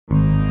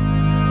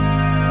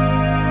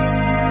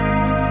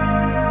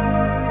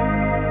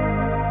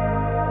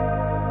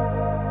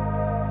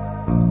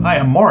Hi,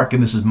 I'm Mark,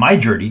 and this is my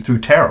journey through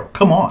tarot.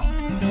 Come on.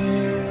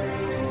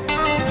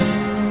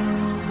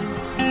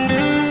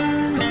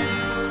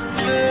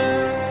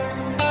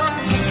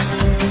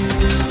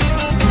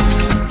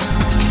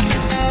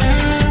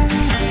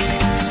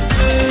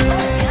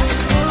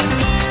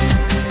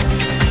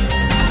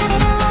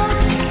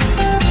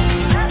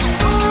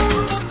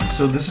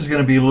 So this is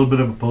going to be a little bit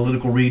of a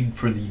political read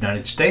for the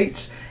United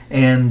States,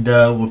 and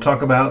we'll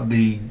talk about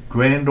the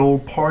grand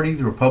old party,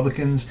 the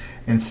Republicans,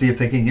 and see if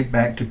they can get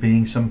back to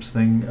being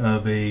something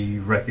of a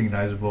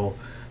recognizable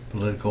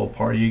political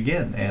party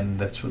again. And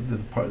that's what the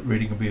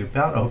reading will be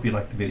about. I hope you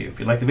like the video. If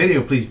you like the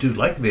video, please do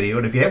like the video,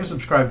 and if you haven't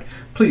subscribed,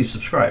 please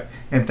subscribe.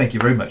 And thank you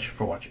very much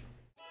for watching.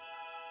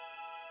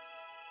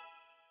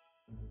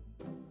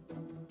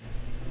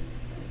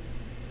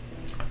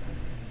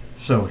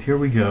 So here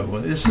we go.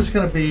 Well, this is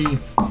going to be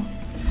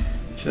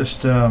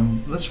just,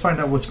 let's find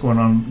out what's going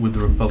on with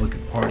the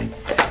Republican Party.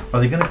 Are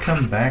they going to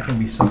come back and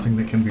be something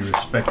that can be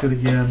respected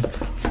again?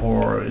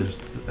 Or is,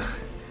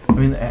 I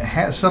mean,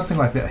 something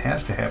like that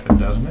has to happen,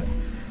 doesn't it?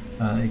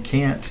 It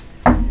can't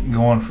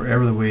go on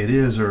forever the way it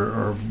is,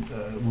 or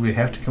we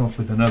have to come up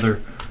with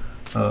another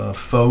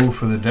foe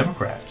for the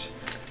Democrats,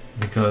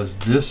 because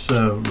this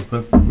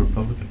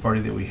Republican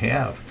Party that we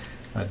have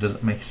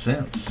doesn't make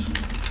sense.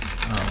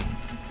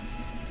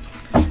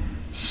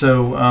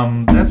 So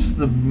that's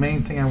the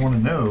main thing I want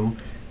to know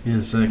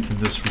is can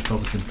this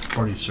Republican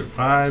Party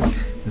survive?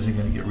 Is it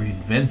going to get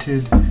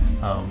reinvented?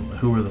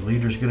 Who are the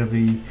leaders going to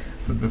be?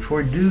 But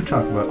before I do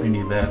talk about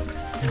any of that,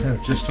 let's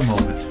have just a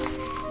moment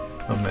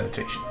of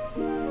meditation.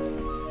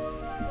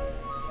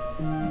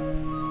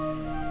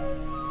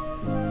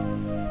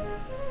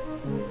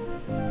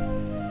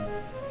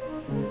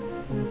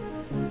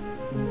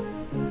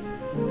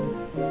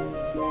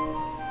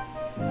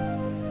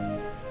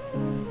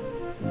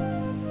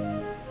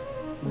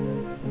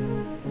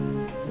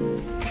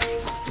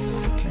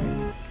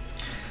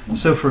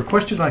 So for a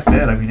question like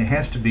that, I mean, it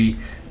has to be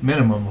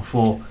minimum a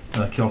full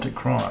Celtic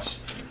cross.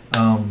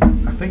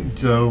 I think,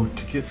 though,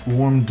 to get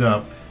warmed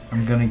up,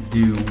 I'm going to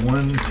do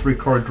one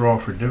 3-card draw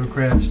for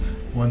Democrats,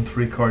 one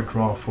 3-card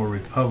draw for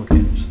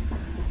Republicans,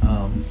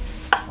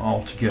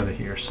 all together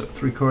here. So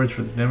 3 cards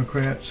for the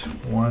Democrats,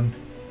 1,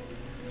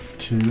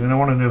 2, and I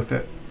want to know if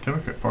that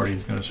Democrat Party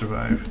is going to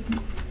survive.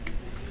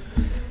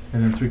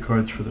 And then 3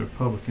 cards for the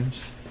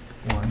Republicans,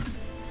 1,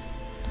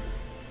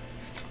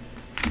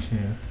 2,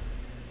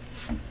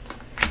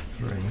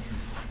 3,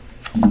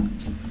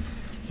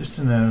 just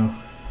to know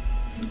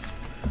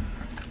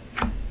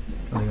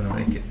are they going to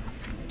make it.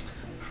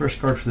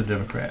 First card for the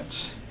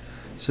Democrats.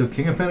 So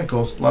King of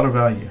Pentacles, a lot of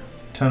value,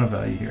 ton of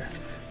value here.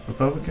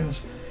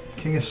 Republicans,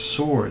 King of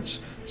Swords.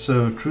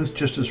 So truth,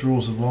 justice,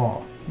 rules of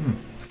law.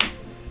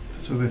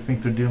 That's what they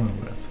think they're dealing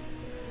with.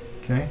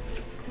 Okay.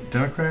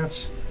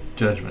 Democrats,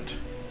 judgment.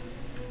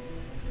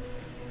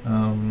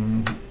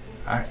 I'm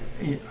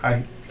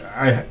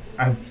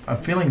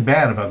feeling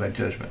bad about that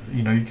judgment.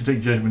 You know, you can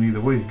take judgment either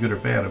way, good or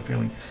bad. I'm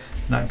feeling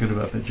not good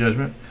about that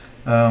judgment.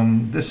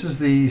 This is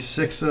the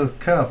 6 of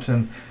Cups,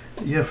 and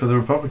yeah, for the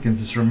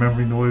Republicans, it's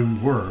remembering the way we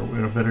were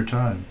at a better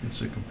time.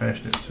 It's a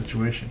compassionate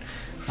situation.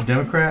 For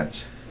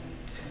Democrats,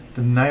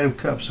 the Knight of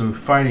Cups, so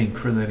fighting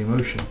for that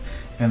emotion.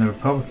 And the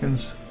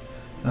Republicans,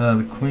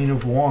 the Queen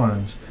of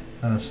Wands,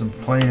 some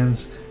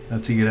plans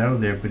to get out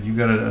of there, but you've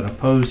got an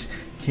opposed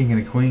king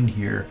and a queen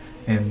here,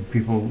 and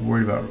people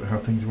worried about how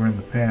things were in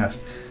the past.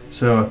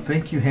 So I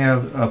think you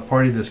have a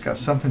party that's got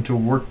something to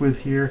work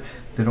with here.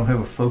 They don't have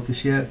a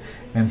focus yet.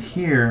 And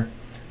here,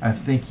 I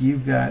think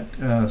you've got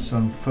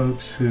some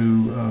folks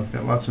who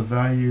got lots of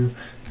value.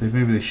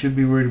 Maybe they should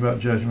be worried about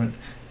judgment,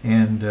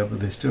 and but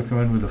they still come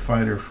in with a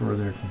fighter for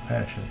their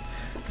compassion.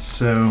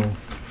 So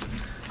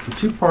the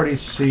two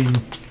parties seem,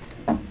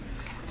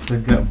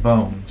 they've got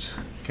bones.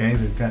 Okay,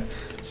 they've got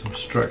some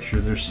structure.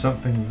 There's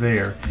something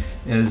there.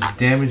 As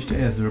damaged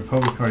as the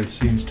Republican Party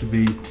seems to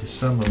be to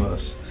some of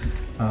us,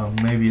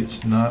 maybe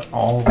it's not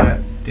all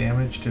that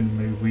damaged, and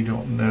maybe we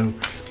don't know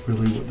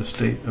really what the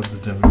state of the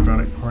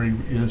Democratic Party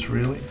is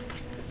really.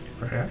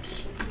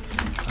 Perhaps.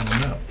 I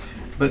don't know.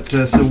 But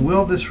so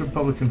will this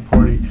Republican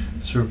Party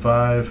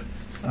survive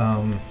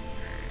and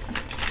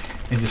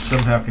just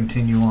somehow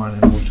continue on,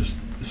 and will just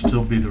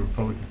still be the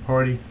Republican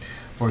Party?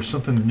 Or is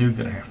something new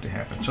going to have to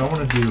happen? So I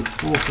want to do a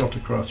full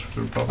Celtic cross for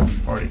the Republican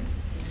Party.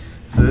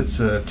 So that's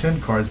 10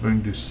 cards, but we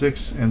can do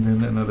 6 and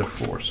then another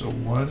 4. So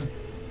 1,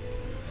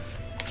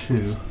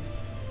 2,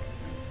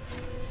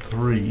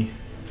 3,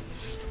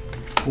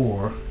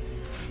 4,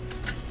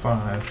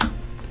 5,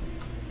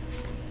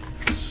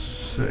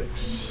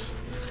 6.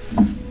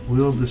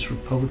 Will this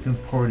Republican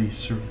Party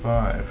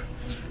survive?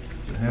 Does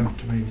it have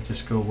to maybe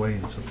just go away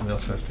and something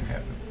else has to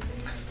happen?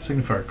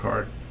 Signifier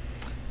card.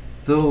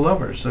 The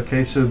Lovers.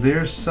 Okay, so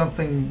there's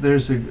something,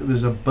 there's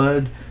a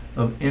bud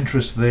of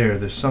interest there.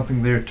 There's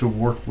something there to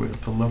work with.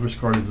 The Lovers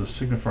card is a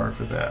signifier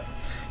for that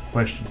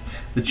question.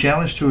 The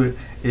challenge to it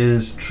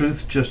is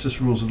truth,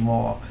 justice, rules, and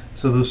law.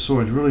 So those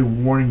swords really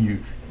warning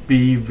you,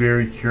 be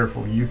very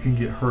careful. You can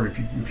get hurt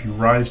if you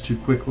rise too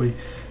quickly.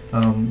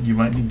 You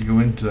might need to go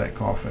into that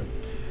coffin.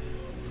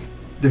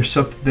 there's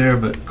something there,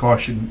 but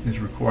caution is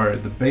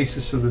required. The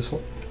basis of this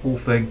whole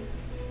thing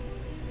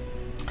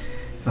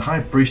is the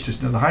High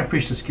Priestess. Now, the High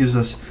Priestess gives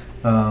us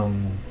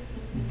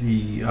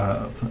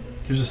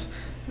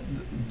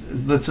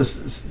lets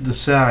us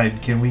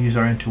decide, can we use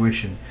our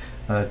intuition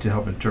to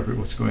help interpret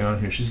what's going on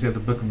here. She's got the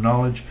Book of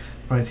Knowledge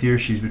right here.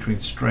 She's between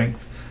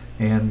strength,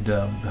 and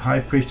the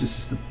High Priestess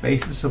is the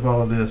basis of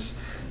all of this.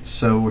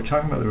 So we're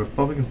talking about the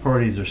Republican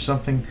Party. There's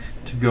something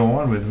to go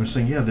on with. And we're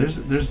saying, yeah, there's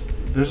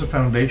a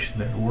foundation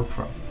there to work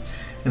from.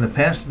 In the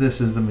past,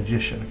 this is the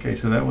Magician. Okay,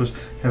 so that was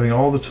having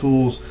all the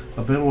tools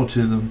available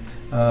to them,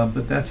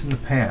 but that's in the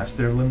past.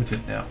 They're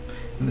limited now.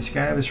 In the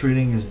sky of this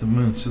reading is the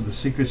moon, so the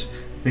secret's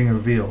being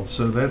revealed.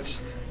 So that's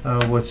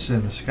what's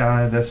in the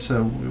sky. That's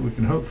what we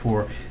can hope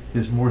for,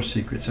 is more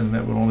secrets, and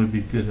that will only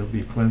be good. It'll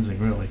be cleansing,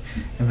 really.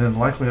 And then the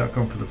likely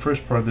outcome for the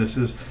first part of this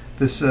is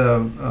this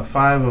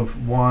Five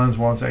of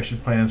Wands, action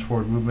plans,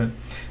 forward movement.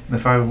 And the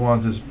Five of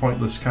Wands is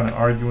pointless kind of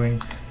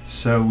arguing.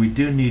 So we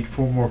do need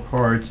 4 more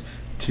cards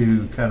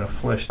to kind of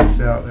flesh this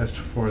out as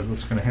far as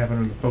what's going to happen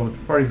with the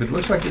Republican Party. But it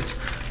looks like it's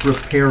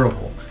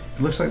repairable.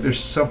 It looks like there's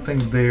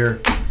something there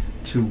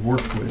to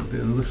work with.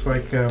 It looks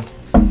like you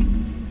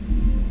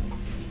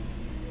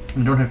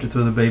don't have to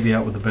throw the baby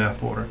out with the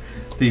bathwater.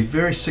 The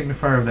very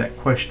signifier of that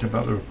question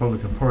about the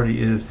Republican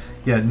Party is,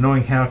 yeah,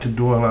 knowing how to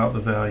dole out the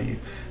value.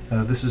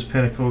 This is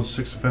Pentacles,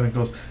 Six of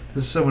Pentacles.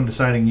 This is someone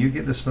deciding, you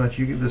get this much,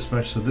 you get this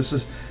much. So this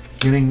is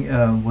getting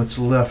what's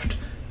left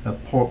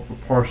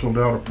parceled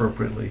out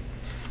appropriately.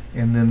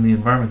 And then the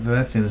environment that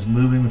that's in is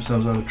moving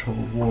themselves out of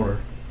troubled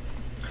water.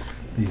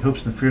 The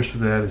hopes and the fears for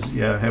that is,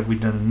 yeah, have we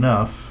done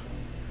enough?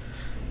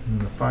 And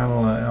the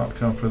final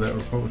outcome for that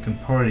Republican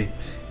Party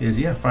is,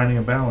 yeah, finding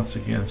a balance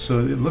again. So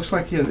it looks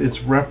like, yeah, it's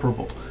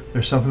reparable.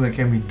 There's something that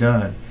can be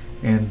done,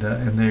 and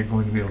they're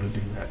going to be able to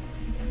do that.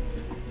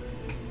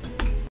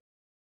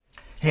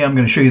 Hey, I'm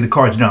going to show you the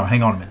cards now.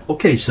 Hang on a minute.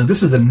 Okay, so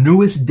this is the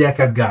newest deck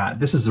I've got.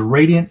 This is the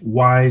Radiant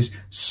Wise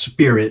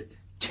Spirit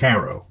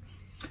Tarot.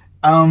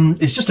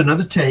 It's just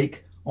another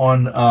take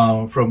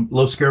on from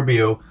Los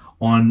Scarabeo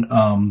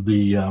on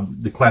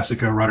the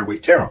classic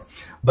Rider-Waite Tarot.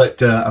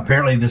 But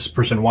apparently this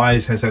person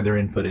Wise has had their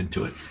input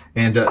into it.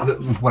 And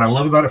what I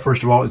love about it,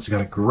 first of all, it's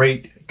got a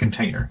great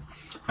container.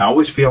 I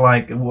always feel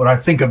like what I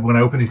think of when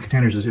I open these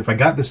containers is, if I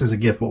got this as a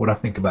gift, what would I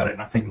think about it?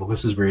 And I think, well,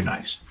 this is very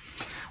nice.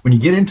 When you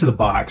get into the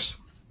box,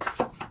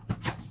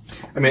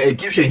 I mean, it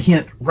gives you a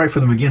hint right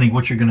from the beginning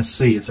what you're going to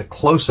see. It's a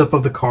close-up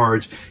of the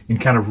cards in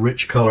kind of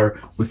rich color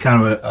with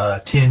kind of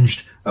a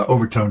tinged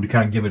overtone to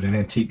kind of give it an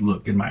antique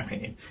look, in my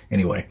opinion.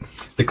 Anyway,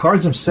 the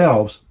cards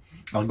themselves,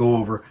 I'll go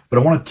over, but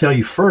I want to tell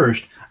you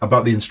first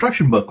about the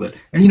instruction booklet.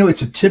 And you know,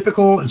 it's a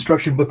typical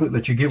instruction booklet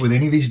that you get with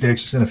any of these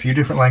decks. It's in a few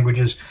different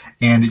languages,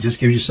 and it just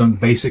gives you some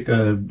basic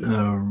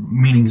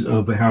meanings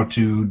of how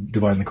to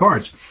divide the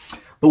cards.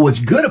 But what's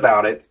good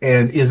about it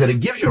is that it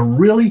gives you a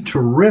really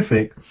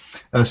terrific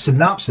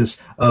synopsis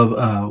of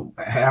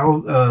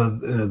how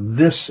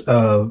this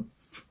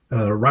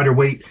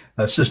Rider-Waite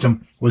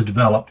system was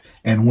developed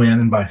and when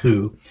and by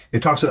who.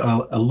 It talks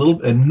a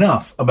little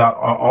enough about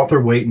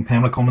Arthur Waite and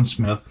Pamela Coleman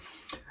Smith,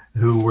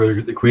 who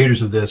were the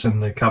creators of this,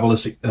 and the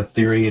Kabbalistic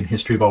theory and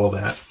history of all of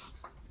that.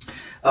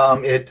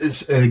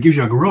 It gives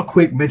you a real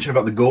quick mention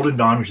about the Golden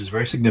Dawn, which is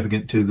very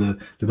significant to the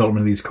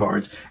development of these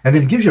cards. And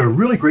then it gives you a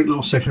really great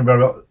little section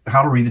about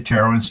how to read the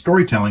tarot and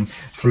storytelling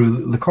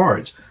through the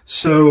cards.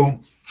 So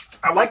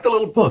I like the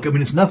little book. I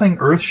mean, it's nothing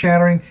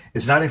earth-shattering.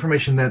 It's not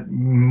information that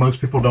most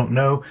people don't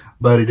know,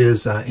 but it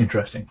is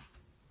interesting.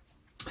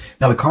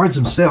 Now, the cards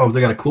themselves,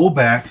 they got a cool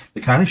back.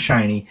 They're kind of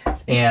shiny,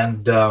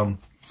 and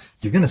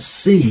you're going to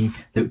see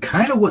that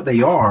kind of what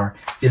they are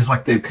is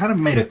like they've kind of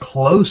made a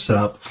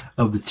close-up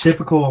of the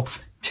typical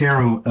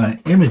tarot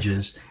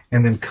images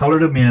and then colored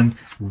them in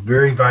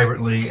very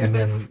vibrantly and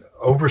then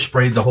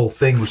oversprayed the whole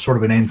thing with sort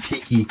of an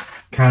antique-y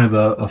kind of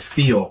a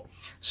feel.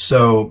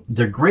 So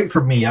they're great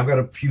for me. I've got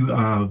a few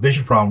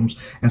vision problems,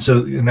 and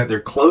so in that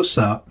they're close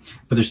up,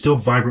 but they're still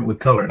vibrant with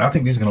color. And I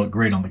think these are going to look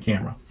great on the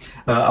camera.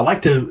 I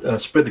like to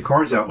spread the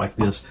cards out like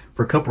this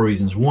for a couple of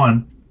reasons.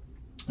 One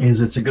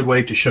is it's a good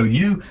way to show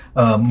you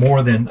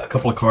more than a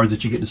couple of cards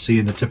that you get to see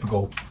in the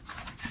typical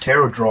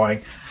tarot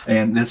drawing.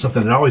 And that's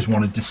something that I always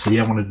wanted to see.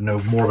 I wanted to know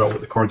more about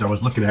what the cards I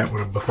was looking at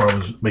before I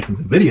was making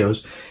the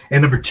videos.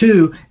 And number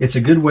two, it's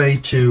a good way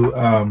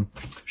to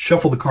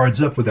shuffle the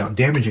cards up without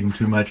damaging them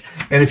too much.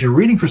 And if you're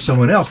reading for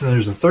someone else, then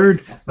there's a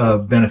third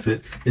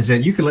benefit, is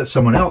that you can let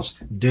someone else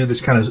do this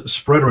kind of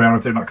spread around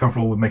if they're not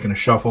comfortable with making a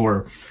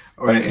shuffle,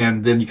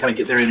 and then you kind of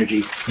get their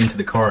energy into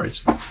the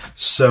cards.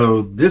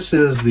 So this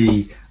is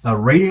the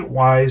Radiant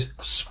Wise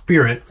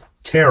Spirit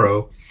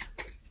Tarot,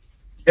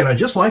 and I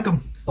just like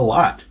them a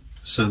lot.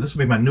 So this will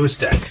be my newest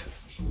deck.